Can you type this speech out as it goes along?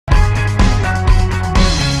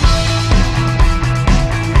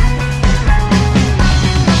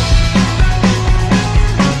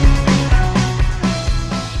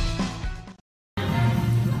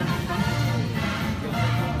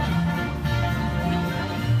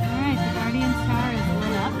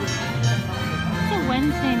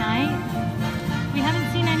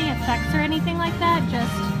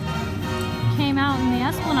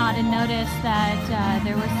Esplanade and noticed that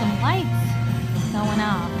there were some lights going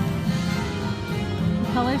off.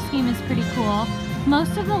 The color scheme is pretty cool.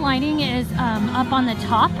 Most of the lighting is up on the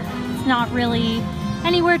top. It's not really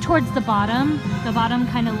anywhere towards the bottom. The bottom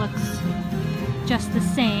kind of looks just the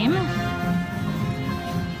same,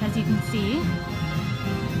 as you can see.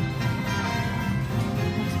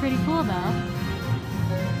 Looks pretty cool though.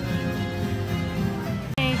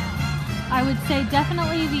 I would say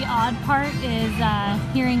definitely the odd part is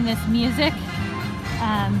hearing this music.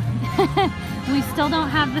 We still don't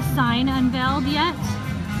have the sign unveiled yet,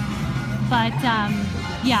 but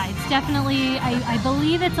yeah, it's definitely, I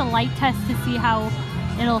believe it's a light test to see how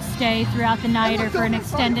it'll stay throughout the night or for an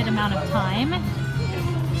extended amount of time.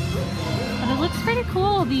 But it looks pretty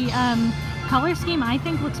cool. The color scheme I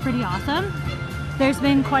think looks pretty awesome. There's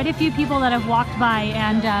been quite a few people that have walked by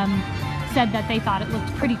and said that they thought it looked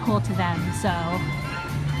pretty cool to them. So,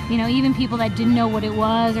 you know, even people that didn't know what it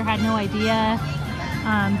was or had no idea,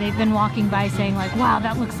 they've been walking by saying like, wow,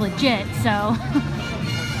 that looks legit. So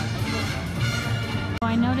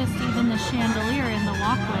I noticed even the chandelier in the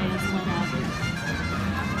walkway is lit up.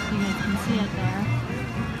 You guys can see it there.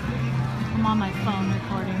 I'm on my phone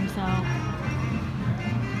recording, so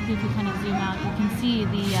if you kind of zoom out, you can see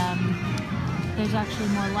the there's actually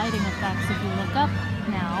more lighting effects if you look up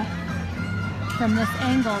now from this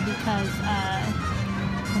angle, because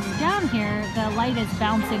when you're down here, the light is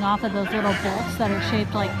bouncing off of those little bolts that are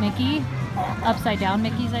shaped like Mickey, upside down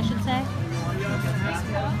Mickeys, I should say.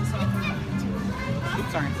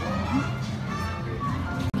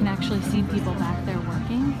 You can actually see people back there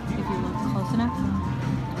working if you look close enough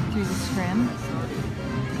through the scrim.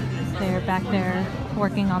 They're back there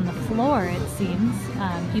working on the floor, it seems.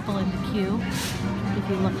 People in the queue, if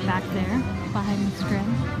you look back there behind the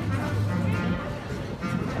scrim.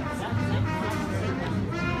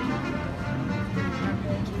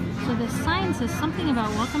 So this sign says something about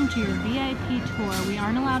welcome to your VIP tour. We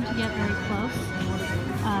aren't allowed to get very close.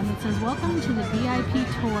 It says welcome to the VIP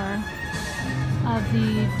tour of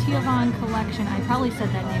the Tiavan collection. I probably said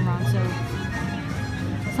that name wrong, so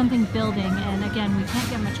something building, and again we can't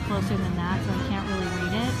get much closer than that, so I can't really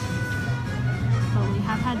read it. But we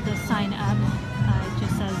have had this sign up. It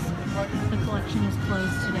just says the collection is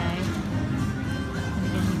closed today. And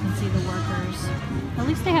again you can see the workers. At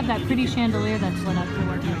least they have that pretty chandelier that's lit up for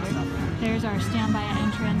workers. There's our standby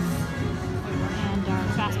entrance and our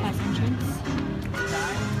fast pass entrance.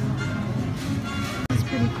 It's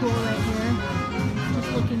pretty cool right here. Just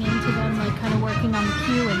looking into them, like kind of working on the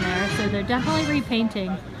queue in there. So they're definitely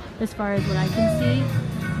repainting as far as what I can see.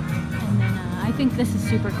 And then I think this is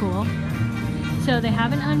super cool. So they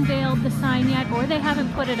haven't unveiled the sign yet, or they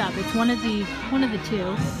haven't put it up. It's one of the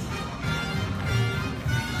two.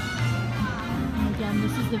 And again,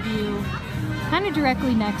 this is the view kind of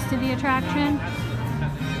directly next to the attraction.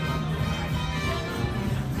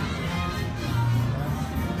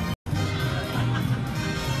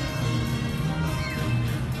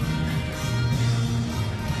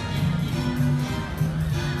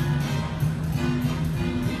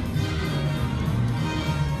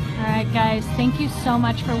 Alright guys, thank you so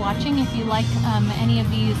much for watching. If you like any of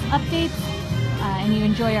these updates and you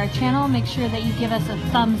enjoy our channel, make sure that you give us a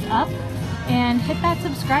thumbs up and hit that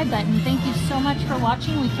subscribe button. Thank you so much for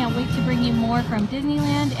watching. We can't wait to bring you more from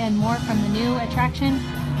Disneyland and more from the new attraction,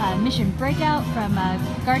 Mission Breakout from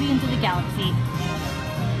Guardians of the Galaxy.